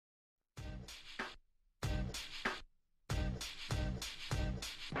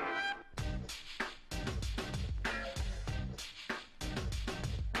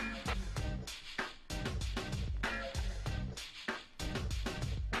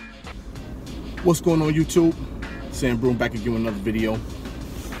What's going on, YouTube? Sam Broom back again with another video.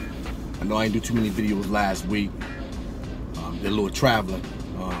 I know I didn't do too many videos last week. Did a little traveling.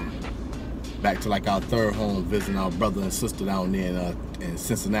 Back to like our third home, visiting our brother and sister down there in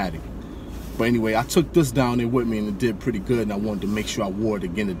Cincinnati. But anyway, I took this down there with me and it did pretty good, and I wanted to make sure I wore it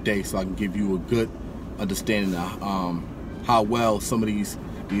again today so I can give you a good understanding of how well some of these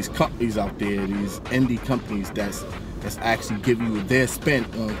companies out there, these indie companies that's actually give you their spin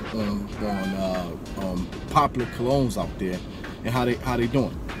on popular colognes out there, and how they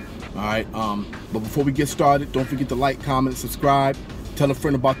doing. All right. But before we get started, don't forget to like, comment, subscribe, tell a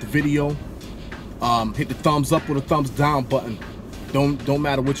friend about the video. Hit the thumbs up or the thumbs down button. Don't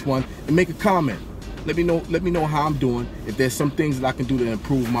matter which one, and make a comment. Let me know how I'm doing. If there's some things that I can do to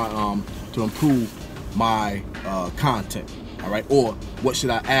improve my content. All right. Or what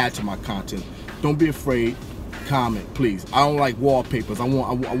should I add to my content? Don't be afraid. Comment, please. I don't like wallpapers. I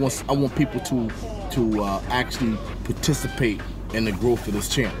want people to actually participate in the growth of this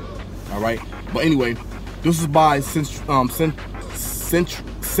channel. All right. But anyway, this is by Scentual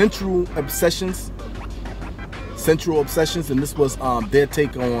Obsessions. Scentual Obsessions, and this was their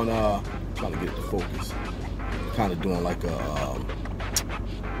take on trying to get it to focus. Kind of doing like a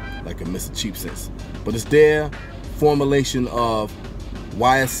Mr. Cheap Sense, but it's their formulation of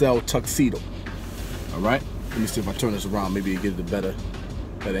YSL Tuxedo. All right. Let me see if I turn this around. Maybe it gives it a better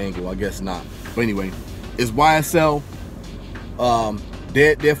angle. I guess not. But anyway, it's YSL.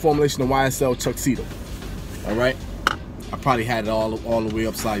 Their formulation of YSL Tuxedo. All right. I probably had it all the way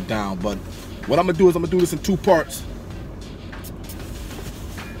upside down. But what I'm gonna do is I'm gonna do this in two parts.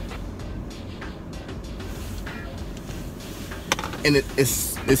 And it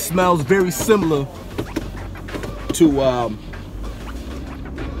smells very similar to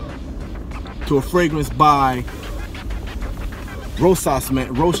a fragrance by Rochas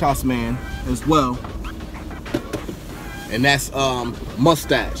Man as well, and that's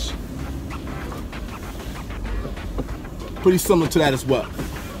Mustache. Pretty similar to that as well.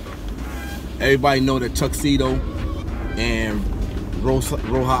 Everybody know that Tuxedo and Rochas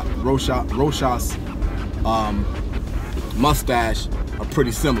Mustache are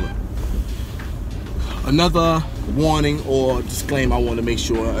pretty similar. Another warning or disclaimer I want to make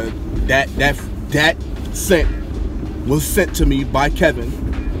sure that scent was sent to me by Kevin.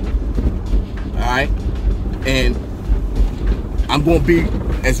 All right, and I'm gonna be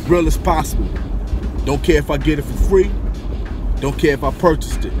as real as possible. Don't care if I get it for free. Don't care if I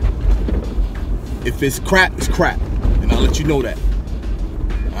purchased it. If it's crap, it's crap, and I'll let you know that.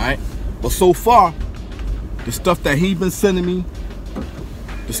 All right, but so far, the stuff that he's been sending me,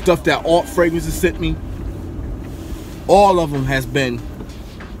 the stuff that Art Fragrances sent me, all of them has been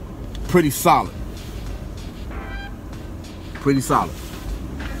pretty solid. Pretty solid.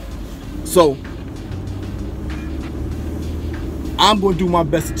 So I'm going to do my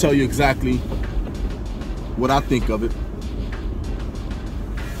best to tell you exactly what I think of it.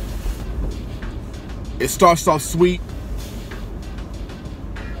 It starts off sweet,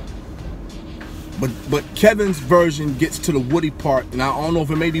 but Kevin's version gets to the woody part, and I don't know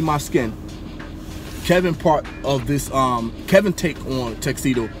if it may be my skin. Kevin part of this Kevin take on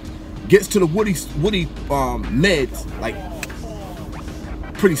Tuxedo gets to the woody meds like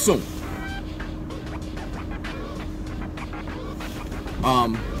pretty soon.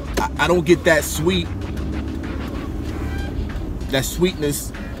 I don't get that sweetness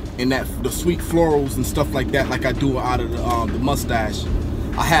and the sweet florals and stuff like that like I do out of the Mustache.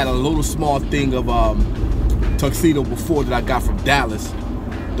 I had a little small thing of Tuxedo before that I got from Dallas.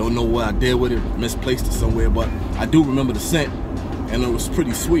 Don't know what I did with it, misplaced it somewhere, but I do remember the scent, and it was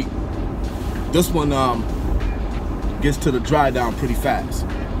pretty sweet. This one gets to the dry down pretty fast.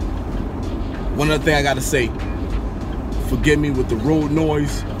 One other thing I gotta say, forgive me with the road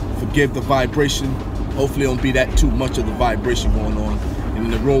noise, forgive the vibration. Hopefully it won't be that too much of the vibration going on. And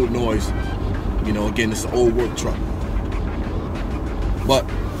in the road noise, you know, again, it's an old work truck. But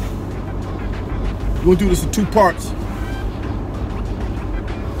we'll do this in two parts.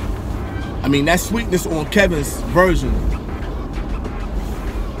 I mean, that sweetness on Kevin's version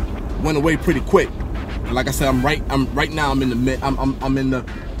went away pretty quick. And like I said, I'm right now I'm in the mid. I'm in the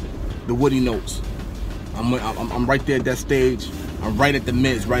woody notes. I'm right there at that stage. I'm right at the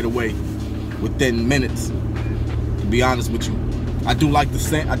mids right away, within minutes. To be honest with you, I do like the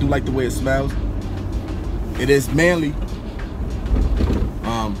scent. I do like the way it smells. It is manly.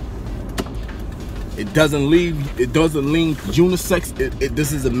 It doesn't lean unisex.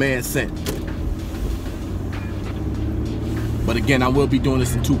 This is a man scent. But again, I will be doing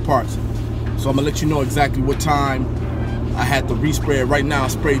this in two parts. So I'm gonna let you know exactly what time I had to respray it right now. I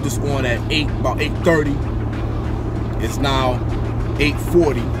sprayed this on at about 8:30. It's now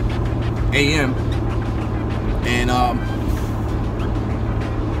 8:40 a.m. and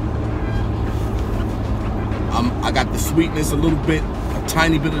I got the sweetness a little bit, a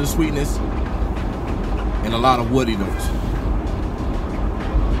tiny bit of the sweetness, and a lot of woody notes.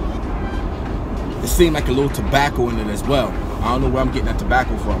 It seemed like a little tobacco in it as well. I don't know where I'm getting that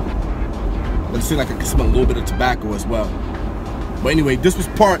tobacco from, but it seemed like I could smell a little bit of tobacco as well. But anyway, this was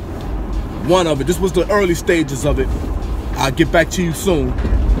part one of it. This was the early stages of it. I'll get back to you soon,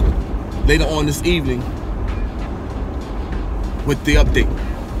 later on this evening, with the update.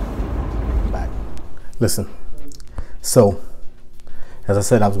 Back. Listen, so as I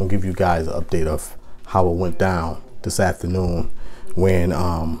said, I was gonna give you guys an update of how it went down this afternoon when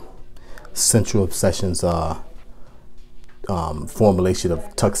Scentual Obsessions formulation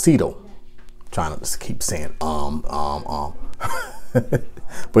of Tuxedo. Trying to just keep saying but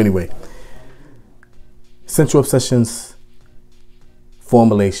anyway, Scentual Obsessions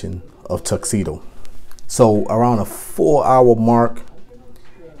formulation of Tuxedo. So around a 4-hour mark,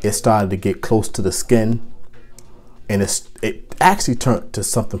 it started to get close to the skin, and it actually turned to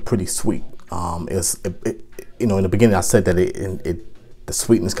something pretty sweet. You know, in the beginning I said that the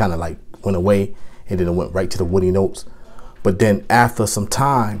sweetness kind of like went away, and then it went right to the woody notes. But then after some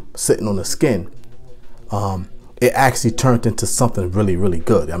time sitting on the skin, it actually turned into something really, really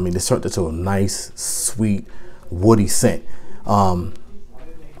good. I mean, it turned into a nice, sweet, woody scent.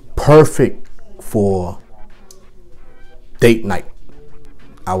 Perfect for date night,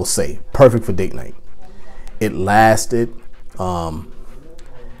 I would say. Perfect for date night. It lasted,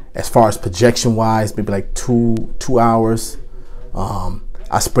 as far as projection wise, maybe like two hours.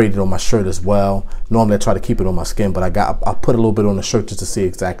 I sprayed it on my shirt as well. Normally I try to keep it on my skin, but I put a little bit on the shirt just to see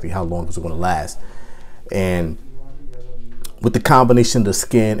exactly how long it was going to last. And with the combination of the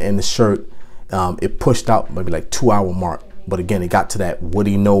skin and the shirt, it pushed out maybe like 2-hour mark. But again, it got to that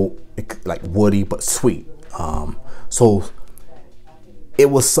woody note, like woody but sweet. So it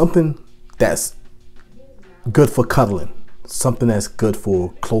was something that's good for cuddling, something that's good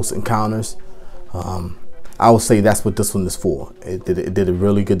for close encounters. I would say that's what this one is for. It did a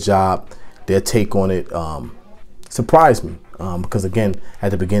really good job. Their take on it surprised me, because again,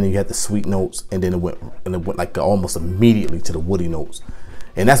 at the beginning you had the sweet notes, and then it went like almost immediately to the woody notes,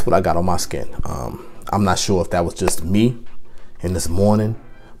 and that's what I got on my skin. I'm not sure if that was just me in this morning,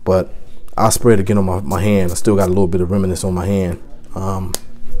 but I'll spray it again on my hand. I still got a little bit of remnants on my hand,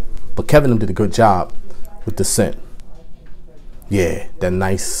 but Kevin did a good job with the scent. Yeah, that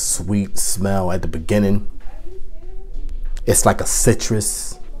nice sweet smell at the beginning. It's like a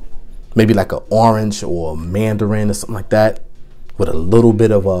citrus, maybe like an orange or a mandarin or something like that, with a little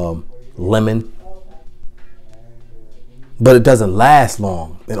bit of lemon. But it doesn't last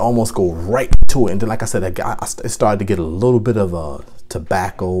long. It almost goes right to it. And then, like I said, it started to get a little bit of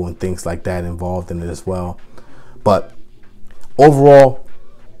tobacco and things like that involved in it as well. But overall,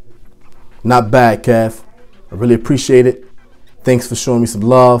 not bad, Kev. I really appreciate it. Thanks for showing me some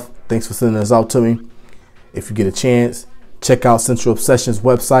love. Thanks for sending this out to me. If you get a chance, check out Scentual Obsessions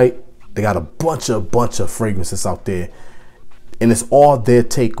website. They got a bunch of fragrances out there, and it's all their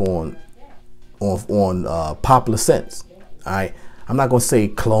take on popular scents. All right, I'm not gonna say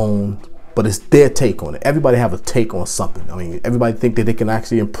clone, but it's their take on it. Everybody have a take on something. I mean, everybody think that they can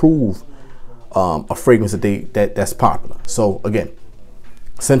actually improve a fragrance that's popular. So again,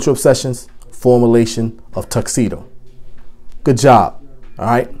 Scentual Obsessions formulation of Tuxedo. Good job. All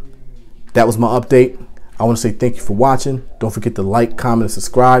right, that was my update. I want to say thank you for watching. Don't forget to like, comment, and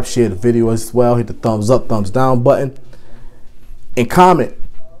subscribe. Share the video as well. Hit the thumbs up, thumbs down button, and comment.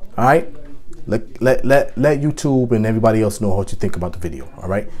 All right. Let YouTube and everybody else know what you think about the video. All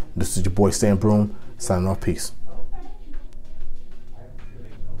right. This is your boy Sam Broom signing off. Peace.